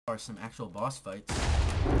are some actual boss fights.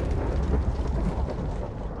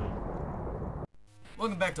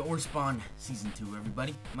 Welcome back to ORESPAWN Season 2,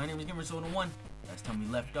 everybody. My name is Gamer01. Last time we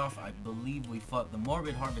left off, I believe we fought the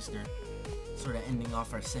Morbid Harvester, sort of ending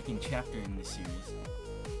off our second chapter in this series.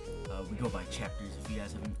 We go by chapters if you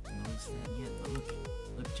guys haven't noticed that yet, but look,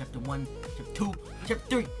 chapter 1, chapter 2, chapter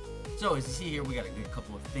 3. So as you see here, we got a good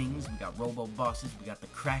couple of things. We got robo bosses, we got the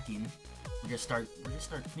Kraken. We're gonna start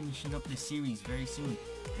finishing up this series very soon.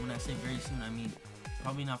 When I say very soon, I mean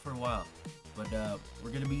probably not for a while. But we're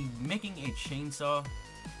gonna be making a chainsaw,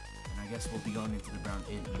 and I guess we'll be going into the brown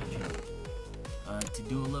ant dimension to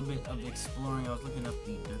do a little bit of exploring. I was looking up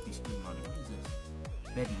the Dirty Squid mod. What is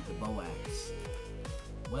this? Betty the bow axe.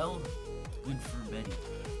 Well, good for Betty.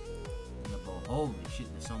 And the bow. Holy shit!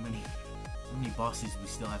 There's so many bosses we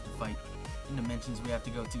still have to fight, and dimensions we have to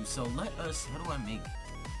go to. So let us. How do I make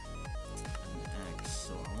an axe?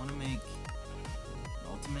 So I want to make an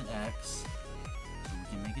ultimate axe.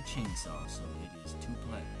 Can make a chainsaw, so it is 2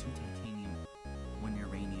 titanium, 1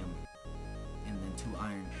 uranium, and then 2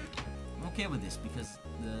 iron. I'm okay with this because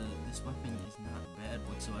this weapon is not bad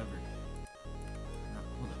whatsoever. Now,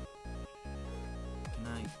 hold up. Can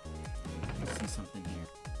I see something here?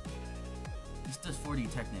 This does 40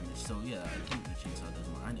 attack damage, so yeah, I think the chainsaw does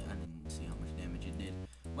more. I didn't see how much damage it did.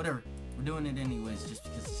 Whatever, we're doing it anyways just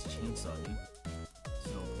because it's a chainsaw, dude.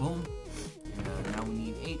 So boom. And now we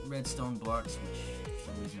need 8 redstone blocks, which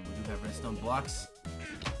for some reason we do have redstone blocks.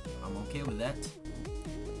 I'm okay with that.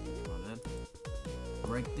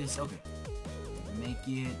 Break this. Okay. Make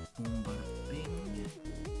it boom bada bing.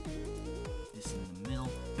 This in the middle.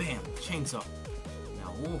 Bam! Chainsaw.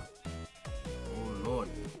 Now, oh lord.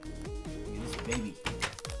 Look at this baby.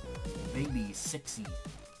 Baby is sexy.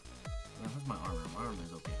 Now, where's my armor? My armor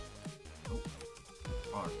is okay. Oh.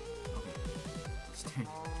 R. Okay. Let's turn.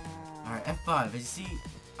 Alright, F5. As you see,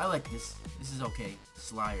 I like this. This is okay.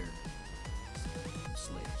 Slayer,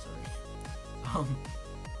 sorry.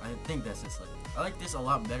 I think that's it. I like this a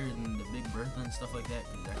lot better than the Big Bertha and stuff like that.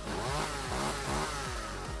 Cause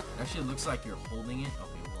it actually looks like you're holding it.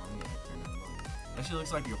 Okay, well I'm gonna turn that on. It actually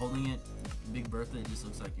looks like you're holding it. Big Bertha, it just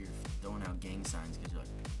looks like you're throwing out gang signs because you're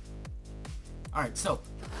like. Alright, so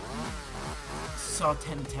saw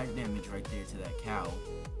 10 attack damage right there to that cow,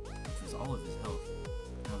 which is all of his health.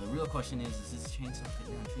 Now the real question is this chainsaw cut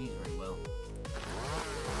down trees very well?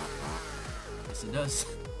 Yes it does.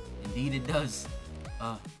 Indeed it does.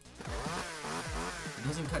 It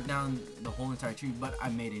doesn't cut down the whole entire tree, but I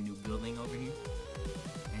made a new building over here.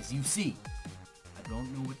 As you see, I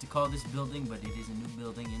don't know what to call this building, but it is a new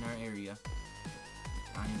building in our area.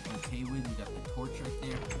 I am okay with. We got the torch right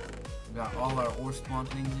there. We got all our ORESPAWN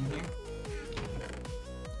things in here.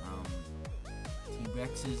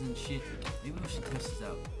 T-Rexes and shit. Maybe we should test this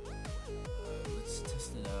out. Let's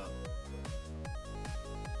test it out.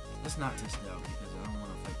 Let's not test it out because I don't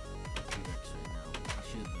want to fight T-Rex right now. I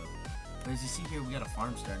should though. But as you see here, we got a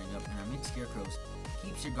farm starting up, and I made scarecrows.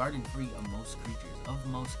 Keeps your garden free of most creatures.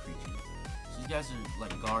 So these guys are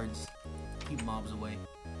like guards. Keep mobs away.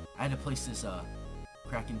 I had to place this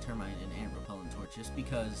Kraken termite and ant repellent torch just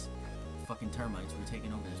because fucking termites were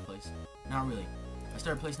taking over this place. Not really. I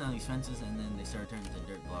started placing down these fences, and then they started turning into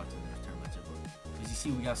dirt blocks, and there's termites everywhere. As you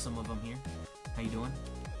see, we got some of them here. How you doing?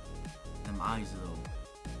 Them eyes, though.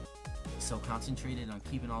 So concentrated on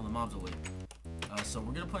keeping all the mobs away. So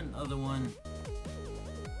we're gonna put another one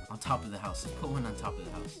on top of the house. Let's put one on top of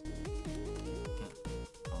the house. Okay.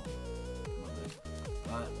 Oh, my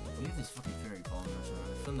bad. We have this fucking fairy following us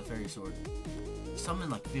around. It's from the fairy sword. Summon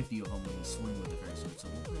like 50 of them when you swing with the fairy sword. So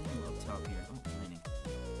we'll put him up top here. Oh, raining.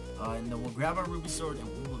 And then we'll grab our ruby sword and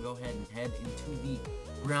we will go ahead and head into the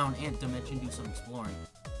brown ant dimension, do some exploring.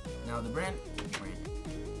 Now the oh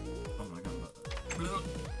my god,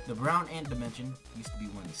 the brown ant dimension used to be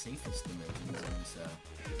one of the safest dimensions in this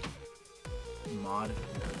mod.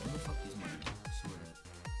 Where the fuck is my sword at?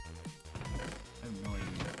 I have no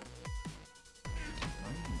idea. Do I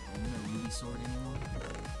even own a ruby sword anymore?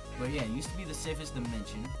 But yeah, it used to be the safest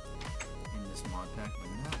dimension in this mod pack, but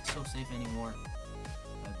not so safe anymore.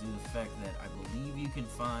 Due to the fact that I believe you can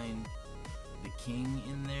find the king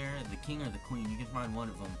in there, the king or the queen, you can find one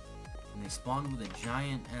of them, and they spawn with a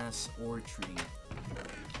giant ass ore tree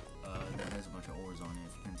that has a bunch of ores on it,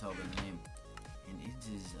 if you can tell by the name, and it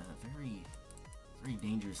is very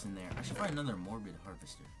dangerous in there. I should find another morbid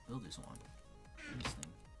harvester. Build this one. This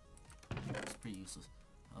thing. It's pretty useless.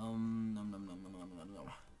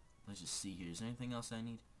 Let's just see here. Is there anything else I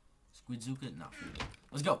need? Squidzuka? No.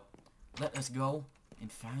 Let's go. Let us go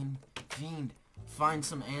and find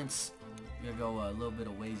some ants. We gotta go a little bit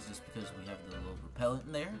of ways just because we have the little repellent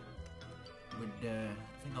in there. But I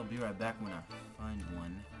think I'll be right back when I find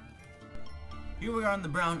one. Here we are in the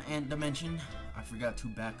brown ant dimension. I forgot to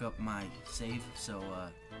back up my save, so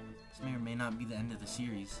this may or may not be the end of the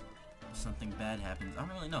series. If something bad happens, I don't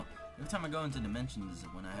really know. Every time I go into dimensions is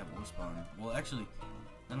when I have ORESPAWN. Well, actually,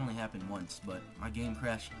 that only happened once, but my game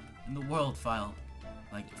crashed and the world file,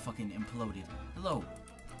 like, fucking imploded. Hello,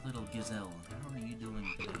 little gazelle. How are you doing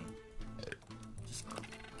today? Just come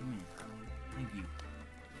here. Thank you.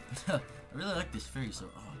 I really like this fairy, so...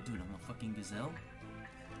 Oh, dude, I'm a fucking gazelle?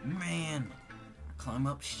 Man! I climb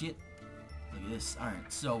up shit. Look at this.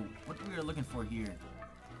 Alright, so, what we are looking for here?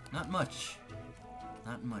 Not much.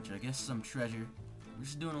 Not much. I guess some treasure. We're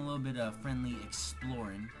just doing a little bit of friendly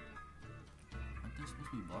exploring. Aren't there supposed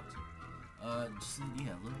to be blocks here? Just,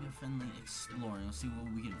 yeah, a little bit of friendly exploring. Let's see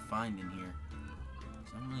what we can find in here.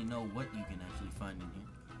 So I don't really know what you can actually find in here.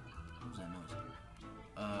 What was that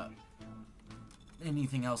noise?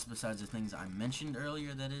 Anything else besides the things I mentioned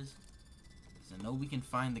earlier, that is? Because I know we can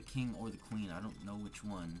find the king or the queen. I don't know which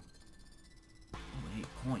one. Oh, hey,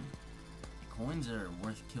 coin. The coins are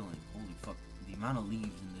worth killing. Holy fuck. The amount of leaves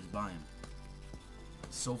in this biome.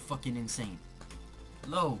 So fucking insane.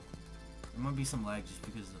 Hello. There might be some lag just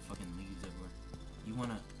because of the fucking leaves everywhere. You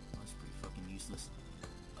wanna... Oh, that's pretty fucking useless.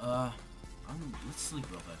 Let's sleep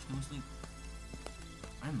real fast. Can we sleep?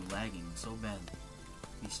 I'm lagging so badly.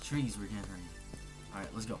 These trees were gathering.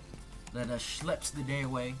 Alright, let's go. Let us schleps the day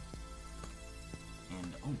away.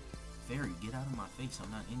 And, oh, fairy, get out of my face. I'm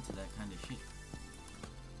not into that kind of shit.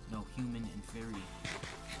 No human and fairy.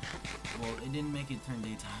 Well, it didn't make it turn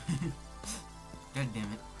daytime. God damn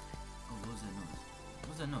it. Oh, what was that noise? What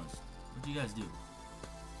was that noise? What do you guys do? You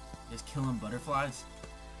guys killing butterflies?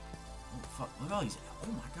 Oh, fuck. Look at all these.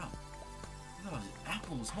 Oh, my God. Look at all these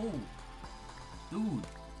apples. Oh. Dude.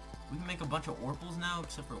 We can make a bunch of orpals now,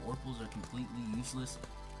 except for orpals are completely useless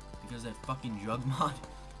because of that fucking drug mod.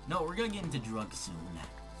 No, we're gonna get into drugs soon.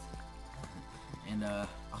 And,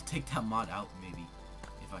 I'll take that mod out, maybe,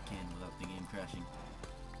 if I can, without the game crashing.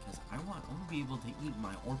 Because I want to be able to eat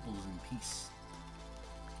my orpals in peace.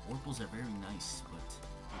 Orpals are very nice, but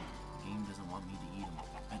the game doesn't want me to eat them.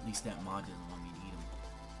 At least that mod doesn't want me to eat them.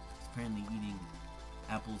 It's apparently eating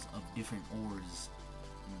apples of different ores,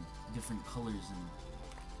 and different colors,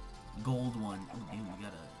 and gold one. Oh damn, we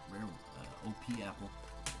got a rare OP apple.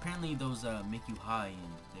 Apparently those make you high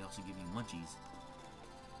and they also give you munchies,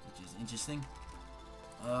 which is interesting.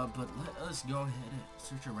 But let us go ahead and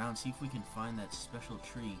search around, see if we can find that special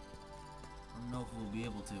tree. I don't know if we'll be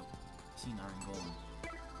able to. See iron golem.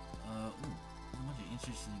 Ooh, there's a bunch of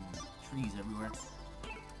interesting trees everywhere.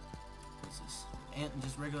 What's this? Ant,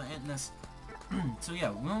 just regular ant nest. So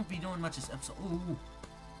yeah, we won't be doing much this episode. Ooh,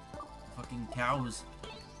 fucking cows.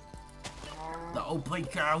 The OP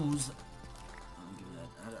cows. I don't give that.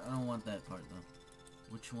 I don't want that part though.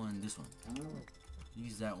 Which one? This one.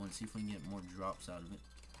 Use that one. See if we can get more drops out of it.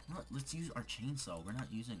 What? Let's use our chainsaw. We're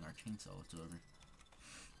not using our chainsaw whatsoever.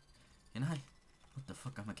 Can I? What the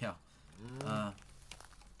fuck? I'm a cow.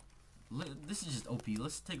 This is just OP.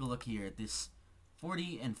 Let's take a look here at this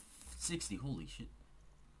 40 and 60. Holy shit.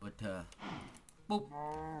 But boop.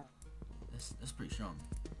 That's pretty strong.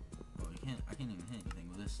 Oh, I can't even hit anything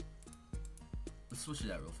with this. Let's switch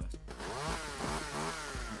it out real fast.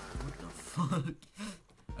 What the fuck?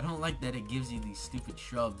 I don't like that it gives you these stupid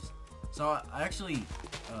shrubs. So I actually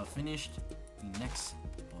finished the next.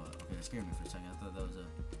 Oh, okay, that scared me for a second. I thought that was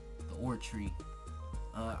the ore tree.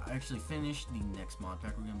 I actually finished the next mod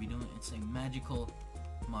pack we're gonna be doing. It's a magical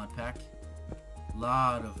mod pack.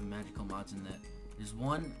 Lot of magical mods in that. There's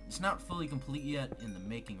one. It's not fully complete yet, in the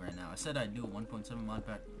making right now. I said I'd do a 1.7 mod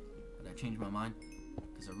pack, but I changed my mind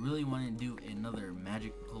because I really wanted to do another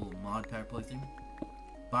magical mod pack playthrough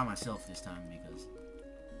by myself this time because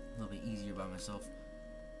a little bit easier by myself.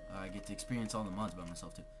 I get to experience all the mods by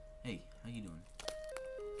myself too. Hey, how you doing?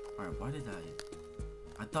 Alright, why did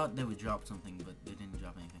I thought they would drop something, but they didn't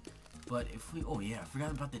drop anything. But if we... Oh yeah, I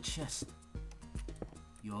forgot about the chest.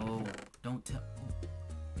 Yo, don't tell...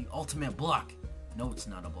 The ultimate block. No, it's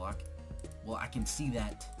not a block. Well, I can see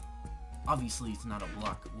that. Obviously, it's not a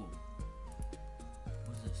block. Whoa.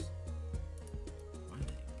 What is this? Why are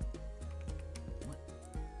they... What?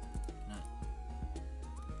 Can I...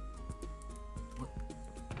 What?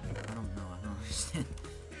 I don't know. I don't understand.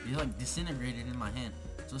 They like disintegrated in my hand.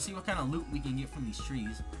 So let's see what kind of loot we can get from these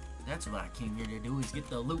trees. That's what I came here to do, is get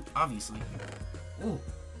the loot, obviously. Oh,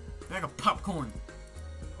 bag of popcorn.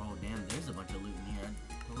 Oh damn, there's a bunch of loot in here.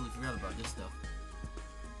 I totally forgot about this stuff.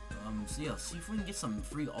 So yeah, see if we can get some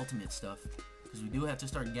free ultimate stuff, because we do have to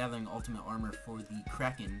start gathering ultimate armor for the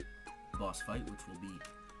Kraken boss fight, which will be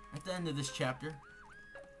at the end of this chapter.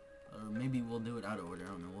 Or maybe we'll do it out of order. I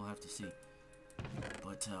don't know. We'll have to see.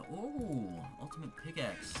 But, oh, ultimate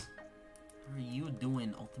pickaxe. How are you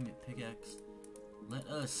doing, ultimate pickaxe?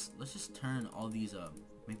 Let's just turn all these,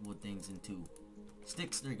 maple wood things into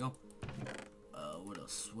sticks. There you go. What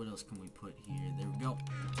else? What else can we put here? There we go.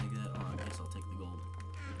 Take that. Oh, I guess I'll take the gold.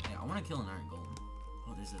 Yeah, I want to kill an iron golem.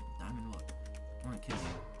 Oh, there's a diamond block. I want to kill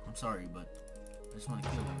you. I'm sorry, but I just want to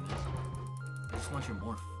kill you, man. I just want your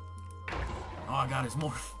morph. Oh, I got his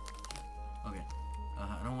morph. Okay.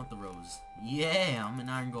 I don't want the rose. Yeah, I'm an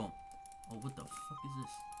iron golem. Oh, what the fuck is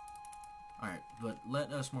this? Alright, but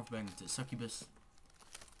let us morph back into succubus.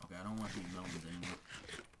 Okay, I don't want these melons anymore.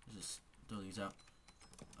 Let's just throw these out.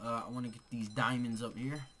 I want to get these diamonds up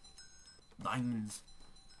here. Diamonds.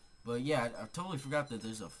 But yeah, I totally forgot that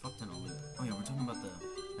there's a fuck ton of loot. Oh yeah, we're talking about the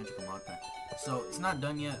magical mod pack. So, it's not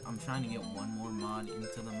done yet. I'm trying to get one more mod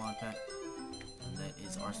into the mod pack. And that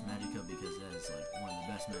is Ars Magica, because that is like one of the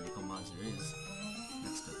best magical mods there is.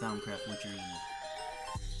 Next to Thaumcraft Witchery and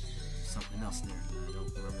something else there that I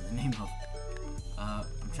don't remember the name of.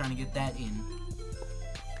 I'm trying to get that in.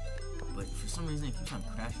 But for some reason it keeps on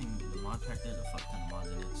crashing the mod pack. There's a fuck ton of mods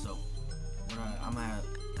in it. So what I'm gonna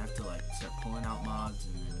have to like start pulling out mods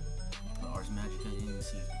and then put Ars Magica in and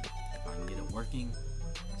see if I can get it working.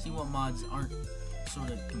 See what mods aren't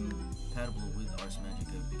sort of compatible with Ars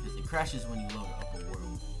Magica, because it crashes when you load up a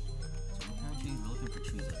world. So what kind of trees? We're looking for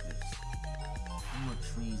trees like this. Some more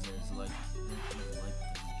trees as like the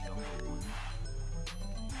jungle one.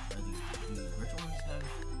 Do these virtual ones have?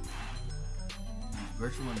 These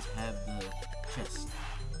virtual ones have the chest.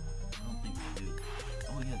 I don't think they do.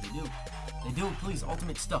 Oh yeah, they do. They do. Please,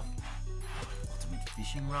 ultimate stuff. Ultimate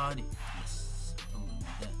fishing rod. Yes, I totally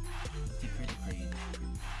want that. Anti-critter cage.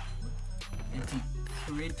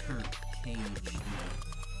 Anti-critter cage. I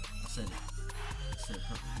said it. I said it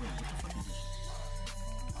perfect. Wait, what the fuck is this?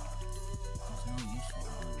 There's no use for it.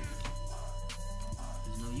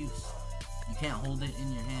 There's no use. You can't hold it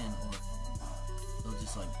in your hand or they'll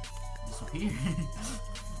just like disappear.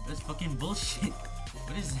 That's fucking bullshit.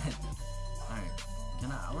 What is that? Alright.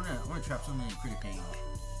 Can I wanna trap something in a critter cage.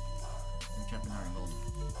 I'm trapping iron golden.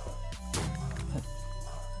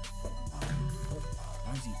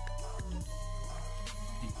 Why is he?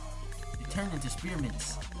 They turned into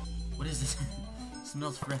spearmints. What is this?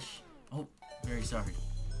 Smells fresh. Oh, very sorry.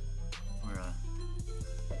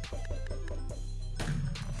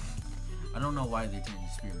 I don't know why they turned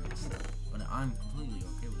into spearmints, but I'm completely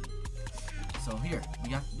okay with it. So here, we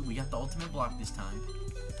got the ultimate block this time.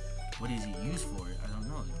 What is it used for? I don't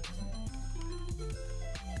know.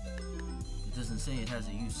 It doesn't say it has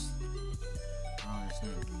a use. I don't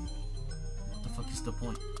understand. What the fuck is the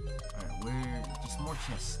point? Alright, where? Just more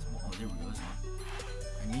chests. Oh, there we go. This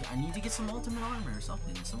one. I need to get some ultimate armor or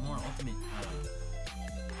something. Some more ultimate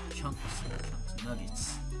chunks,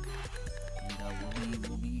 nuggets. And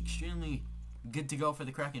we'll be extremely good to go for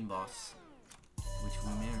the Kraken boss, which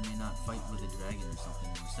we may or may not fight with a dragon or something,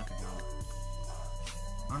 or Sephiroth.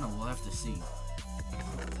 I don't know, we'll have to see.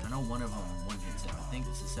 I know one of them one-hits it. I think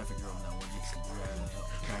it's the Sephiroth that one-hits the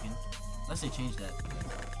Kraken. Unless they changed that.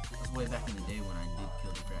 That was way back in the day when I did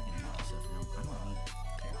kill the Kraken with the Sephiroth. I don't need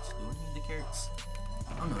carrots. Do I need the carrots? I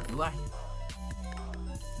don't know, do I?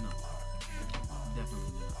 No.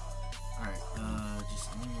 Definitely do not. Alright, just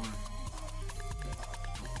one more.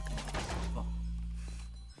 Fall.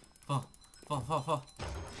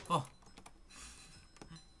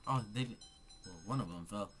 Oh, they did. Well, one of them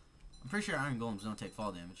fell. I'm pretty sure iron golems don't take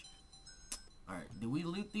fall damage. Alright, did we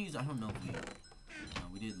loot these? I don't know if we... No,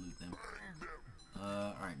 we did loot them.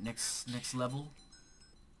 Alright, next level.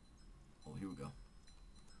 Oh, here we go.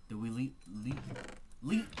 Did we leap?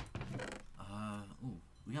 Ooh,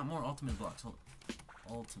 we got more ultimate blocks. Hold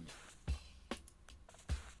on. Ultimate.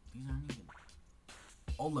 These aren't even...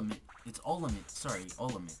 Ultimate. It's ultimate. Sorry,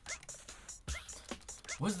 ultimate.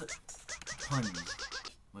 What's the... Pun.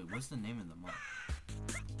 Wait, what's the name of the mod?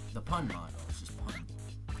 The pun mod. Oh, it's just pun.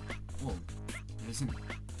 Whoa. There isn't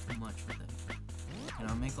too much with that. Can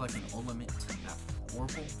I make like an ultimate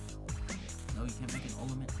oracle? No, you can't make an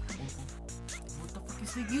ultimate oracle. What the fuck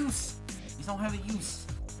is the use? These don't have a use.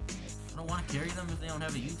 I don't want to carry them if they don't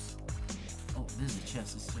have a use. Oh, this is a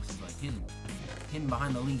chest. This chest is like hidden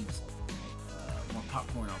behind the leaves. More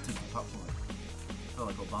popcorn. I'll take the popcorn. I feel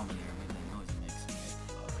like Obama there. Maybe that noise it makes.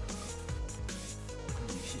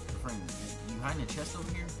 Holy shit! The frame. You hiding a chest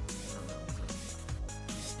over here? I don't know.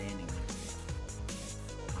 Just standing there.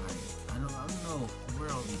 Alright. I don't know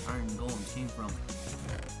where all these iron golems came from,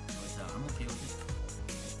 but I'm okay with it.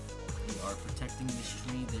 They are protecting this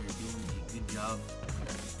tree. They're doing a good job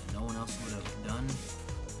that no one else would have done.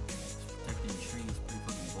 Just protect fucking tree is pretty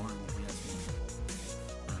fucking boring if you ask me.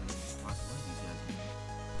 What are these guys doing?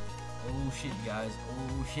 Oh shit, guys.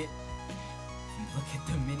 Oh shit. If you look at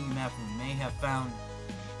the mini-map, we may have found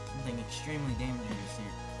something extremely dangerous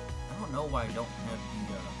here. I don't know why I don't have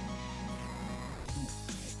the key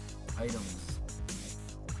items.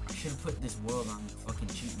 I should have put this world on fucking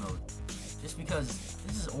cheat mode. Just because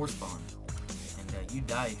this is ORESPAWN. And you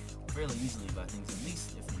die fairly easily by things, at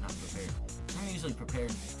least if you're not prepared. I'm usually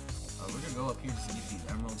prepared. We're gonna go up here just to get these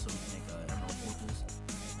emeralds so we can make emerald portals.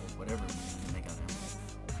 Or whatever we need to make out of emeralds.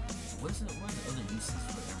 What are the other uses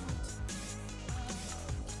for emeralds?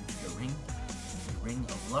 A ring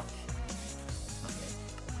of luck. That's not bad.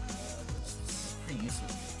 It's pretty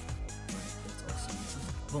useless. But it's also useless.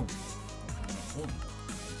 Boom. Holy.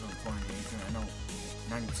 There's only 400 acre. I know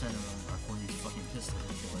 90% of them are for these fucking pistols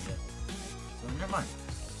and shit like that. So never mind.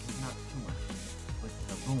 It's not too much. But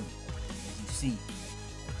boom. As you see,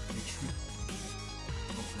 the tree.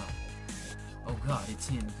 Oh god. Oh god, it's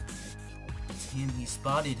him. It's him. He's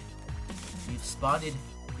spotted. We've spotted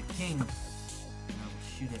the king. And I will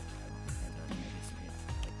shoot it.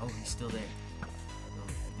 Oh, he's still there.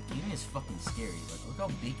 The king is fucking scary. Like, look how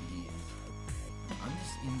big he is. I'm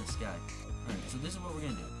just in the sky. Alright, so this is what we're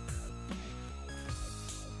gonna do.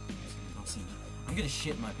 Don't see me. I'm gonna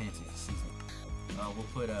shit my pants if he sees me.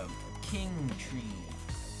 We'll put a king tree.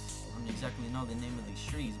 I don't exactly know the name of these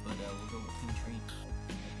trees, but we'll go with king tree.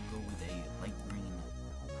 We'll go with a light green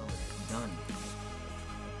color. Done.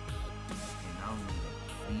 And now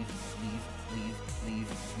we need to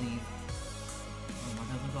leave. Oh my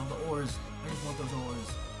god, look at all the ores. I just want those ores.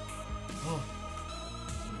 Oh.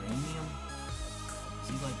 Uranium? Does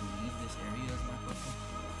he like leave this area is my question?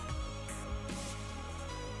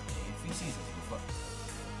 Hey, if he sees us, we're fucked.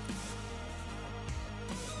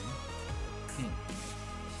 King.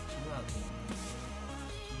 Just chill out, King. Just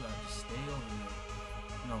chill out. Just stay over there.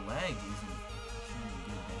 You know, lag isn't extremely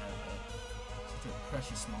good to have such a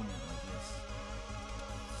precious moment like this.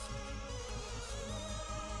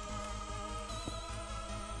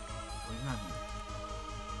 He's not here.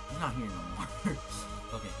 He's not here no more.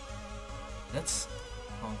 Okay. That's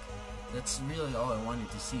punk. That's really all I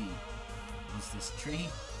wanted to see was this tree.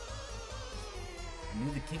 I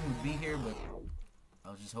knew the king would be here, but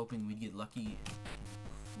I was just hoping we'd get lucky and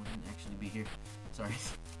wouldn't actually be here. Sorry.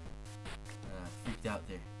 Freaked out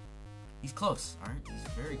there. He's close, alright? He's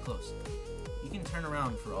very close. He can turn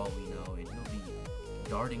around for all we know and he'll be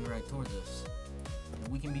darting right towards us. And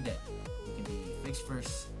we can be dead. We can be face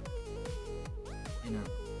first in a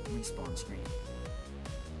respawn screen.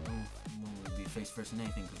 We won't be face first in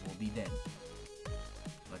anything because we'll be dead.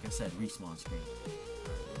 Like I said, respawn screen.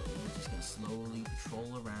 We're just gonna slowly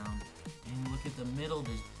patrol around and look at the middle.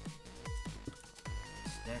 There's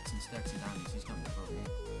stacks and stacks of diamonds. He's coming back over here.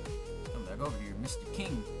 He's coming back over here, Mr.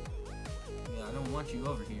 King. Yeah, I don't want you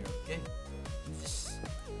over here, okay? You just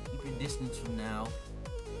keep your distance from now.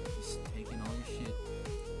 Just taking all your shit.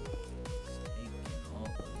 Just taking all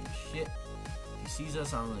of your shit. If he sees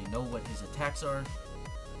us, I don't really know what his attacks are.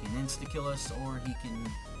 He can insta-kill us, or he can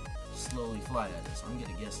slowly fly at us. I'm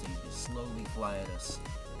gonna guess that he can slowly fly at us.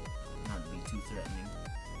 Not to be too threatening.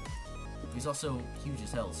 He's also huge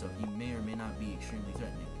as hell, so he may or may not be extremely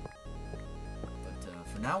threatening. But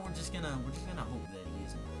for now, we're just gonna hope that he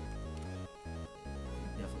isn't.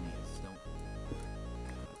 He definitely is.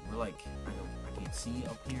 We're like, I can't see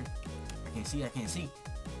up here. I can't see. We're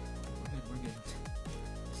good.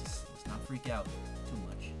 Let's not freak out too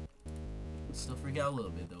much. Let's still freak out a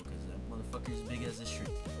little bit though, because that motherfucker is big as this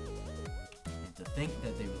tree. And to think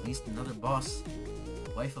that they released another boss,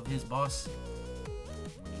 the wife of his boss.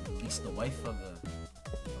 When you release the wife of a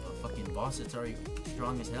fucking boss that's already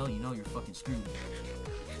strong as hell, you know you're fucking screwed.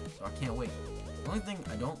 So I can't wait. The only thing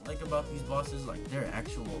I don't like about these bosses, like they're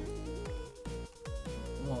actual.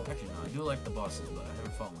 Well, actually no, I do like the bosses, but I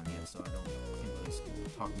haven't fought one yet, so can't really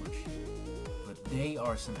talk much. But they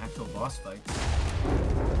are some actual boss fights.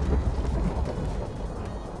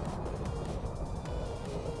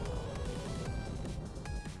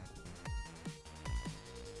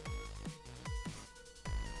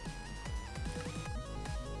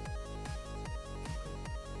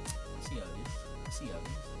 I see how it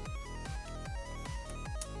is.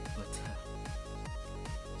 But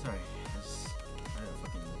sorry, I gotta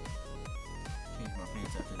fucking change my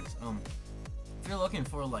pants after this. If you're looking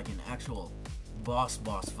for like an actual boss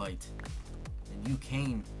fight, and you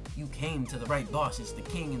came to the right boss. It's the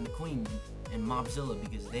king and the queen and Mobzilla,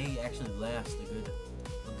 because they actually last a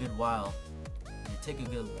good while. They take a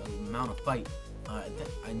good amount of fight.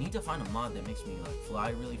 I need to find a mod that makes me like fly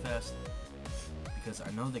really fast, because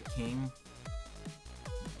I know the king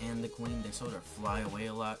and the Queen, they sort of fly away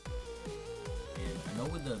a lot. And I know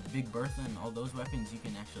with the Big Bertha and all those weapons, you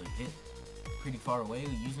can actually hit pretty far away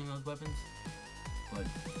using those weapons. But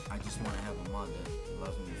I just want to have a mod that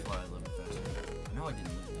allows me to fly a little bit faster. I know I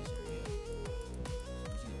didn't loot this area.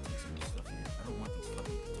 I'm just gonna take some of this stuff here. I don't want these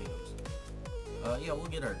fucking potatoes. Yeah, we'll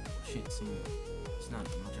get our shit soon. It's not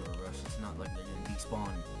much of a rush. It's not like they're gonna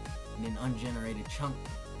despawn in an ungenerated chunk.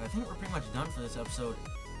 But I think we're pretty much done for this episode.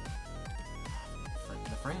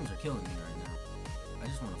 The frames are killing me right now. I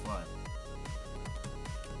just want to fly.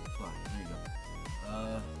 Fly. There you go.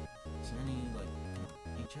 Is there any, like,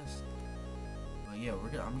 HS? But yeah,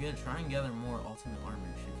 I'm gonna try and gather more ultimate armor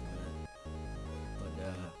and shit for that. But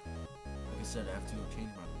like I said, I have to go change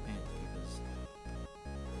my pants because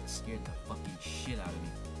it scared the fucking shit out of me.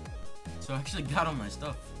 So I actually got all my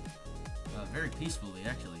stuff very peacefully,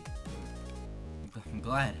 actually. I'm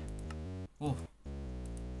glad. Whoa.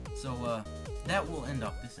 So that will end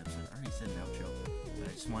off this episode. I already said an outro, but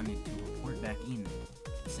I just wanted to report back in and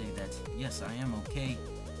say that yes, I am okay.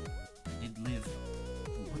 I did live.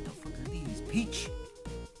 Oh, what the fuck are these?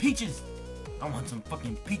 Peaches! I want some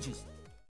fucking peaches!